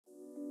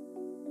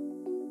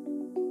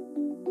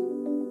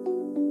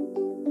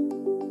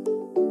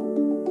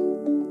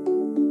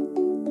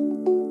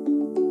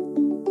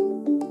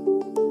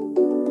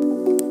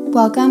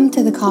Welcome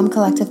to the Calm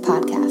Collective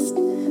podcast.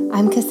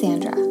 I'm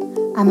Cassandra.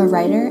 I'm a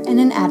writer and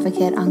an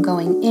advocate on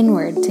going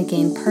inward to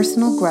gain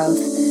personal growth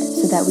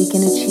so that we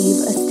can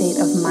achieve a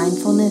state of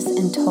mindfulness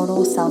and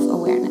total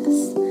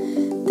self-awareness.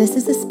 This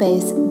is a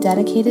space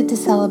dedicated to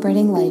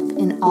celebrating life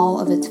in all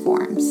of its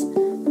forms,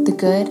 the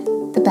good,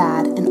 the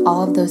bad, and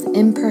all of those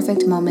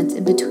imperfect moments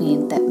in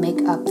between that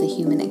make up the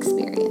human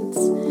experience.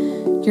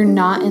 You're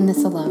not in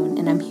this alone,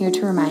 and I'm here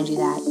to remind you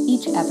that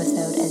each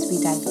episode as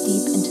we dive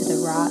deep into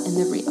the raw and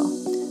the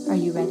real. Are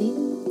you ready?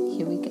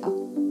 Here we go.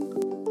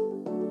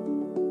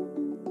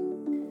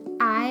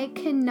 I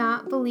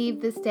cannot believe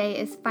this day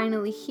is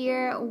finally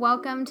here.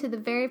 Welcome to the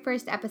very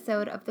first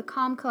episode of the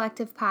Calm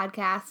Collective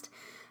podcast.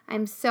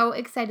 I'm so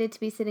excited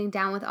to be sitting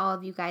down with all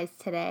of you guys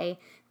today.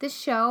 This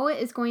show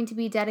is going to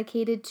be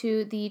dedicated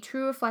to the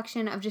true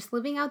reflection of just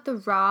living out the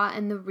raw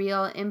and the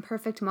real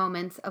imperfect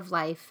moments of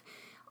life,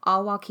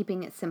 all while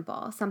keeping it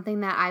simple,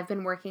 something that I've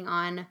been working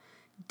on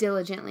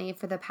diligently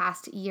for the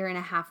past year and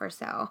a half or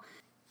so.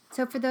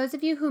 So for those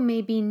of you who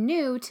may be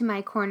new to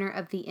my corner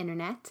of the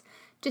internet,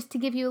 just to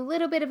give you a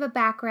little bit of a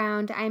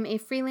background, I'm a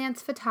freelance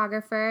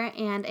photographer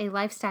and a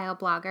lifestyle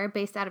blogger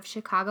based out of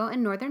Chicago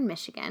and Northern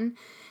Michigan.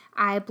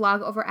 I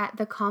blog over at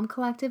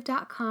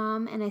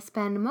thecalmcollective.com, and I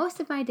spend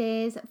most of my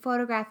days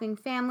photographing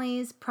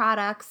families,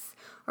 products,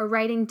 or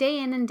writing day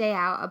in and day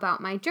out about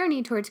my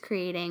journey towards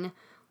creating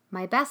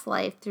my best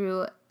life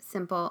through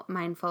simple,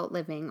 mindful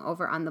living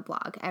over on the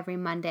blog every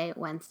Monday,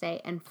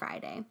 Wednesday, and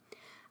Friday.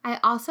 I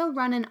also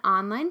run an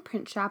online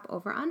print shop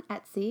over on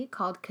Etsy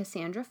called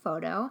Cassandra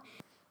Photo,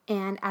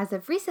 and as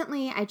of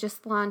recently, I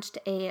just launched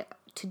a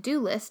to-do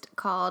list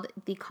called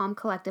the Calm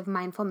Collective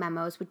Mindful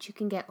Memos, which you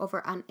can get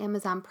over on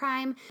Amazon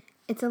Prime.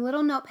 It's a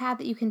little notepad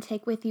that you can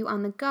take with you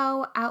on the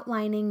go,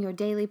 outlining your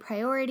daily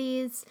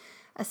priorities,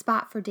 a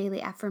spot for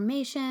daily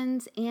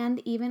affirmations,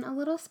 and even a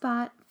little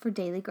spot for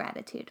daily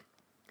gratitude.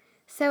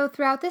 So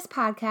throughout this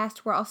podcast,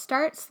 where I'll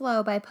start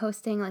slow by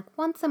posting like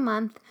once a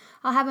month,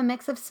 I'll have a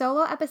mix of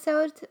solo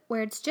episodes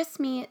where it's just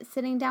me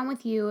sitting down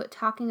with you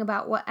talking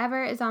about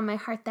whatever is on my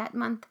heart that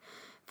month,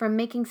 from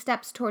making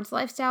steps towards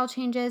lifestyle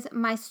changes,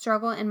 my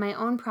struggle and my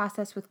own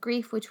process with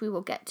grief, which we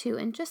will get to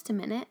in just a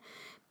minute,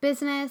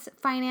 business,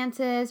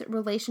 finances,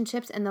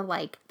 relationships, and the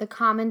like. The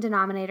common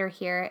denominator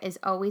here is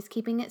always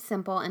keeping it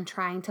simple and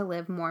trying to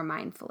live more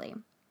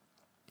mindfully.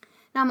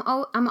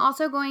 Now, I'm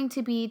also going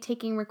to be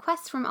taking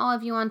requests from all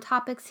of you on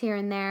topics here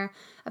and there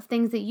of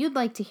things that you'd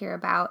like to hear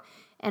about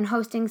and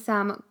hosting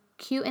some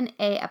Q&A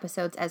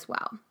episodes as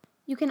well.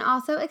 You can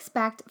also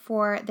expect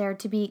for there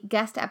to be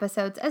guest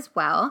episodes as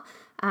well.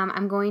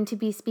 I'm going to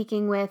be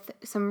speaking with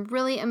some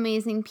really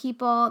amazing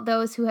people,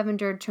 those who have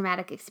endured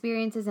traumatic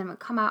experiences and have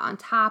come out on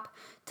top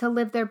to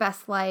live their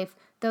best life,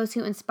 those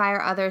who inspire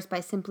others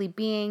by simply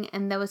being,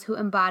 and those who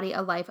embody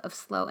a life of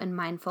slow and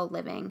mindful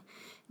living.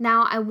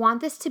 Now, I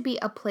want this to be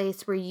a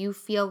place where you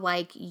feel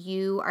like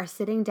you are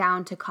sitting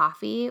down to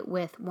coffee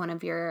with one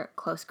of your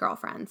close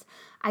girlfriends.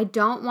 I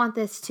don't want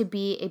this to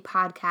be a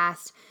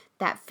podcast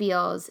that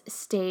feels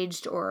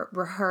staged or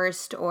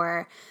rehearsed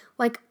or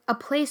like a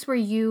place where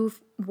you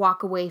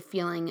walk away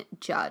feeling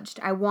judged.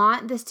 I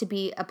want this to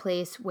be a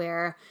place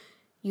where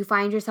you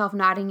find yourself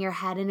nodding your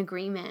head in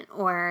agreement,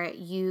 or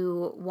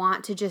you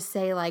want to just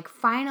say like,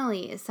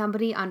 finally,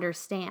 somebody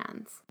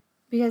understands.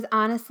 Because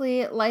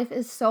honestly, life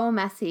is so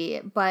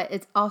messy, but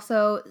it's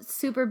also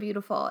super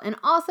beautiful and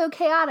also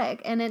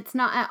chaotic. And it's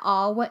not at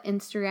all what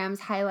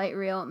Instagram's highlight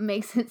reel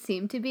makes it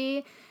seem to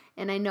be.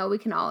 And I know we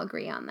can all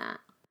agree on that.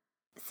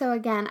 So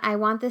again, I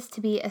want this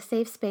to be a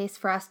safe space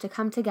for us to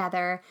come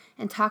together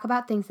and talk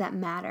about things that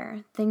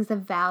matter, things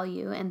of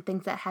value, and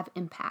things that have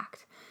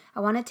impact. I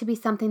want it to be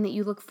something that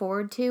you look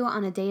forward to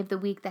on a day of the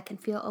week that can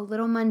feel a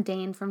little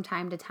mundane from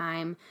time to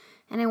time.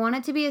 And I want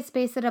it to be a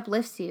space that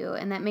uplifts you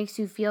and that makes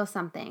you feel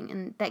something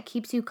and that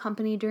keeps you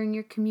company during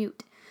your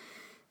commute.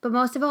 But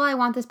most of all, I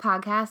want this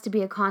podcast to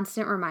be a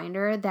constant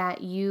reminder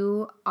that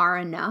you are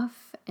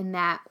enough and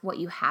that what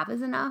you have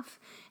is enough,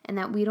 and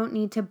that we don't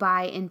need to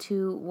buy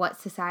into what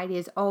society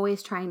is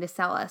always trying to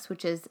sell us,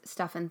 which is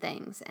stuff and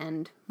things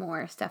and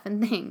more stuff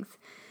and things.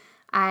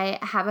 I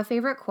have a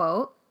favorite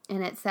quote,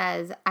 and it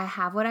says, "I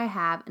have what I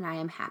have and I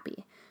am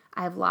happy.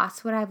 I've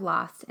lost what I've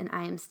lost and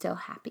I am still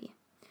happy."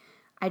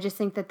 I just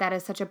think that that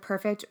is such a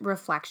perfect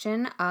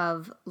reflection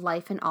of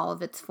life in all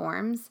of its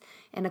forms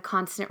and a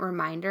constant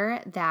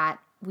reminder that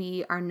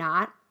we are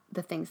not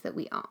the things that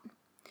we own.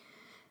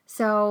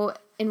 So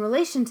in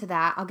relation to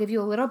that, I'll give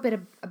you a little bit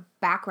of a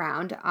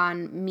background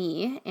on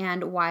me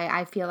and why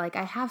I feel like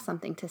I have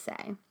something to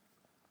say.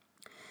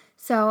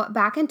 So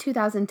back in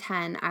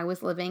 2010, I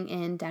was living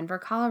in Denver,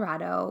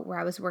 Colorado, where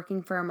I was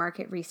working for a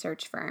market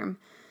research firm.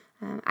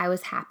 I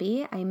was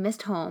happy. I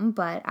missed home,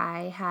 but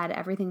I had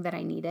everything that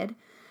I needed.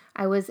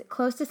 I was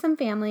close to some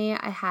family.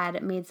 I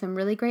had made some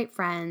really great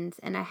friends,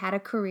 and I had a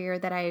career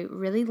that I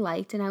really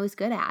liked and I was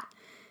good at.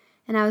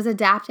 And I was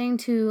adapting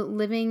to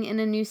living in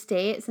a new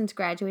state since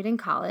graduating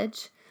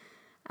college.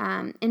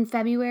 In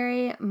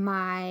February,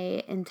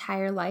 my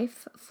entire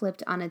life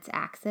flipped on its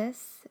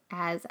axis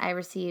as I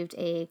received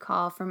a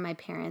call from my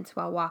parents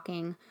while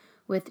walking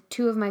with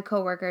 2 of my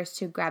coworkers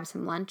to grab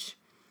some lunch.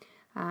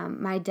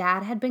 My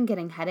dad had been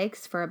getting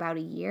headaches for about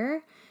a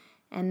year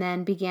and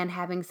then began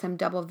having some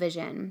double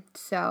vision.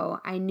 So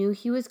I knew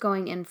he was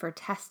going in for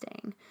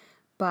testing.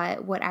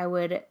 But what I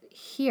would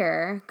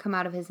hear come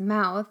out of his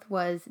mouth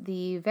was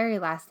the very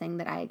last thing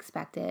that I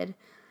expected.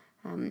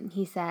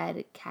 He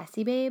said,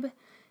 "Cassie, babe,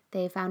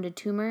 they found a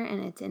tumor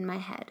and it's in my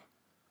head."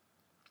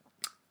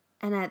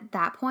 And at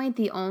that point,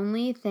 the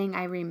only thing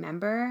I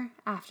remember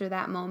after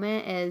that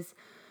moment is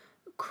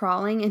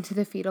crawling into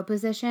the fetal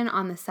position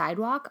on the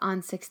sidewalk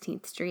on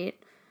 16th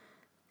Street.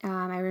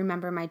 I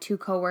remember my 2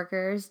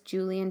 coworkers,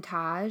 Julie and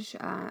Taj,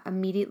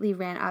 immediately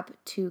ran up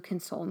to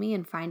console me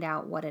and find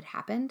out what had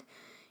happened.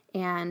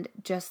 And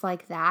just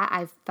like that,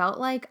 I felt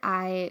like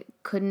I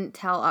couldn't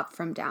tell up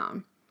from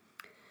down.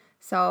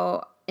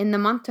 So in the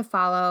month to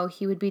follow,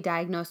 he would be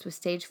diagnosed with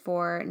stage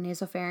 4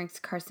 nasopharynx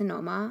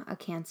carcinoma, a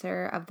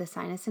cancer of the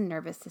sinus and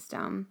nervous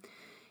system.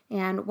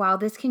 And while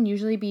this can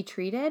usually be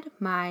treated,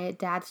 my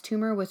dad's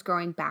tumor was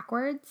growing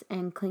backwards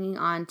and clinging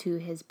on to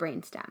his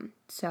brainstem.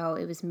 So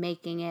it was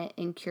making it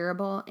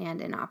incurable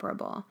and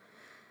inoperable.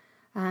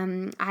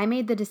 I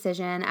made the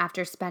decision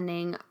after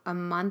spending a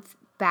month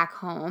back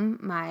home.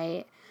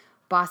 My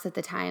boss at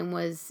the time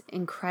was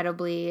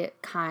incredibly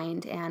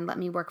kind and let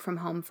me work from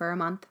home for a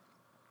month.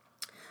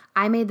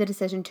 I made the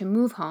decision to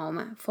move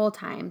home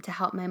full-time to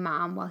help my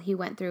mom while he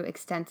went through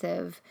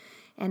extensive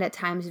and at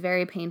times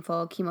very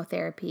painful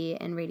chemotherapy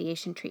and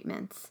radiation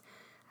treatments.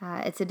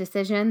 It's a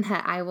decision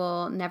that I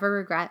will never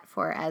regret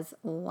for as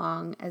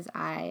long as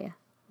I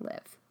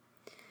live.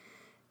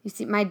 You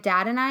see, my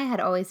dad and I had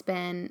always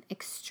been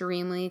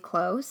extremely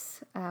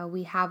close.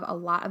 We have a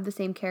lot of the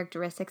same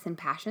characteristics and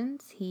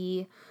passions.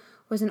 He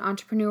was an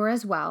entrepreneur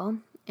as well,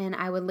 and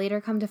I would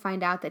later come to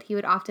find out that he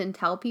would often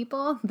tell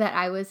people that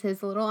I was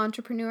his little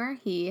entrepreneur.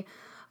 He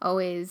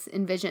always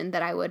envisioned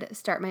that I would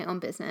start my own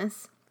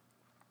business.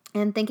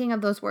 And thinking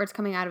of those words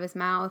coming out of his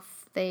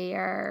mouth, they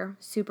are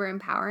super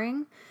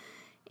empowering.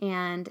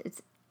 And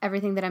it's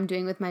everything that I'm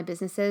doing with my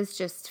businesses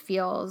just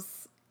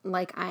feels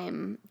like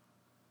I'm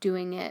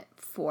doing it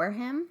for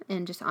him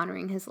and just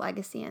honoring his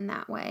legacy in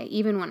that way,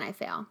 even when I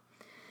fail.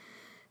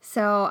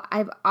 So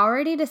I've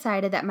already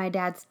decided that my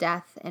dad's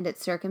death and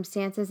its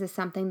circumstances is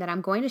something that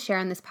I'm going to share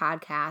on this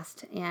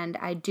podcast. And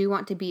I do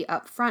want to be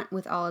upfront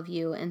with all of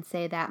you and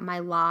say that my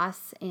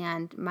loss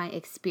and my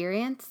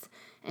experience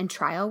and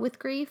trial with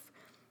grief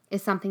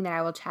is something that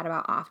I will chat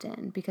about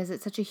often because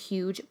it's such a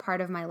huge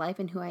part of my life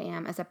and who I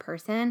am as a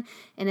person.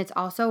 And it's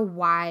also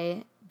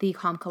why the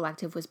Calm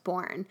Collective was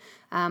born.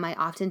 I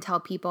often tell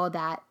people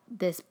that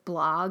this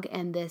blog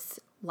and this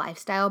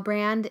lifestyle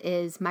brand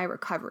is my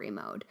recovery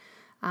mode.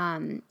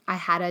 I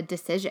had a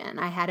decision.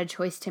 I had a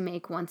choice to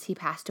make once he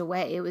passed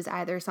away. It was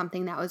either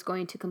something that was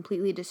going to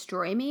completely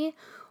destroy me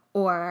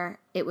or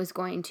it was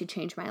going to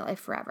change my life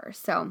forever.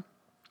 So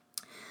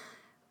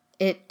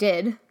it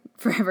did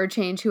forever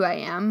change who I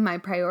am, my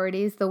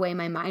priorities, the way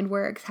my mind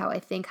works, how I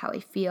think, how I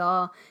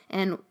feel,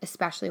 and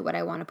especially what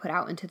I want to put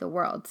out into the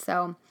world.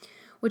 So,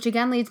 which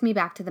again leads me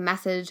back to the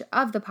message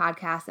of the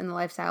podcast and the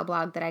lifestyle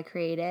blog that I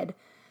created.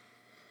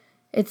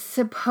 It's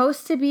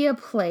supposed to be a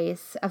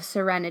place of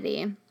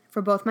serenity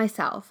for both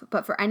myself,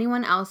 but for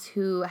anyone else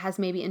who has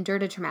maybe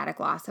endured a traumatic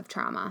loss of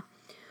trauma,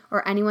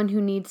 or anyone who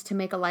needs to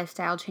make a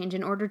lifestyle change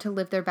in order to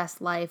live their best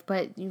life,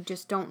 but you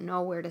just don't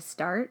know where to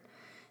start.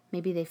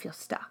 Maybe they feel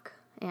stuck.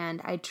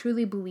 And I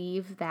truly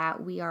believe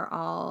that we are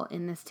all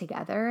in this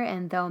together.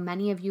 And though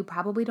many of you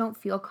probably don't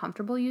feel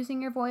comfortable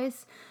using your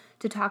voice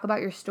to talk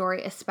about your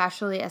story,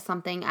 especially as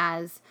something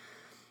as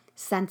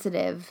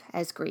sensitive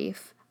as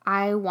grief,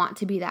 I want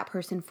to be that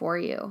person for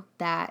you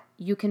that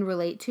you can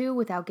relate to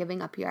without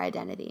giving up your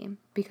identity,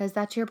 because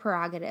that's your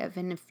prerogative.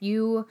 And if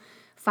you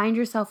find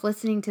yourself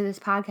listening to this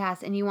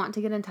podcast and you want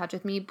to get in touch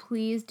with me,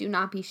 please do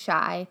not be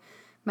shy.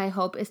 My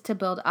hope is to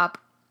build up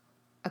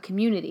a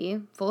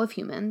community full of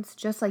humans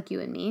just like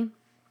you and me,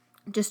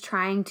 just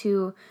trying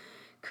to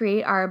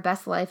create our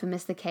best life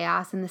amidst the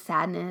chaos and the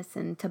sadness,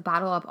 and to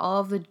bottle up all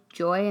of the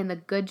joy and the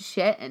good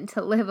shit and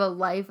to live a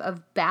life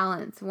of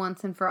balance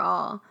once and for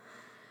all.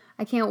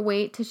 I can't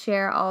wait to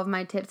share all of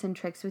my tips and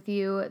tricks with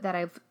you that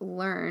I've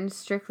learned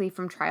strictly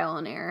from trial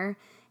and error.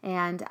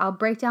 And I'll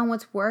break down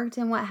what's worked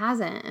and what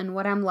hasn't, and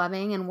what I'm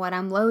loving and what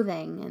I'm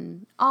loathing,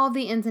 and all of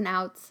the ins and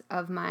outs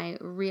of my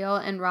real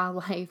and raw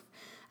life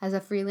as a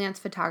freelance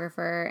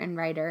photographer and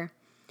writer.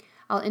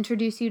 I'll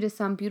introduce you to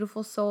some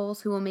beautiful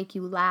souls who will make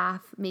you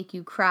laugh, make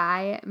you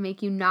cry,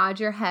 make you nod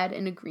your head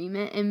in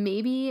agreement, and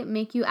maybe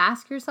make you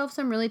ask yourself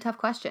some really tough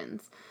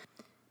questions.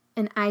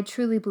 And I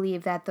truly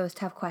believe that those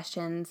tough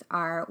questions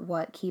are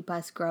what keep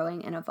us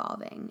growing and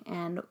evolving.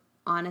 And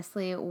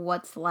honestly,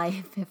 what's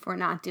life if we're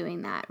not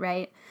doing that,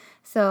 right?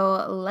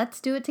 So let's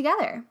do it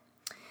together.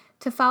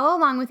 To follow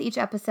along with each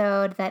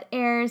episode that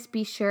airs,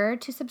 be sure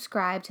to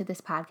subscribe to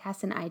this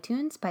podcast in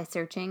iTunes by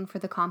searching for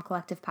the Calm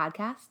Collective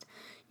podcast.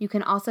 You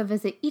can also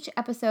visit each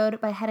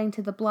episode by heading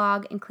to the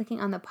blog and clicking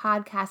on the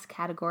podcast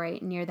category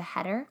near the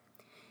header.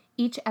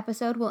 Each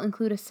episode will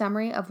include a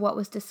summary of what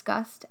was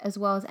discussed, as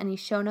well as any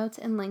show notes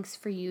and links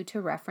for you to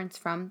reference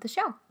from the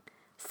show.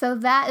 So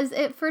that is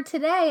it for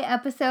today,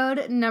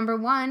 episode number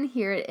 1.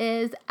 Here it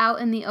is,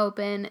 out in the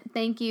open.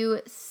 Thank you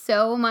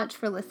so much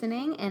for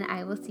listening, and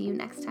I will see you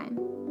next time.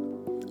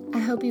 I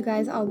hope you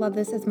guys all love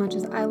this as much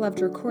as I loved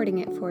recording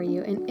it for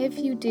you. And if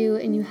you do,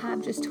 and you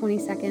have just 20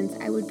 seconds,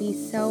 I would be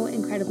so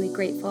incredibly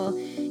grateful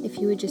if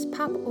you would just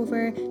pop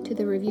over to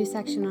the review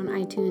section on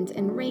iTunes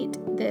and rate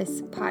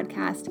this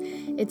podcast.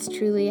 It's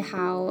truly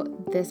how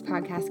this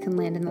podcast can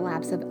land in the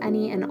laps of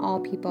any and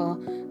all people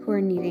who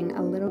are needing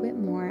a little bit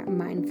more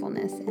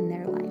mindfulness in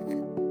their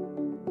life.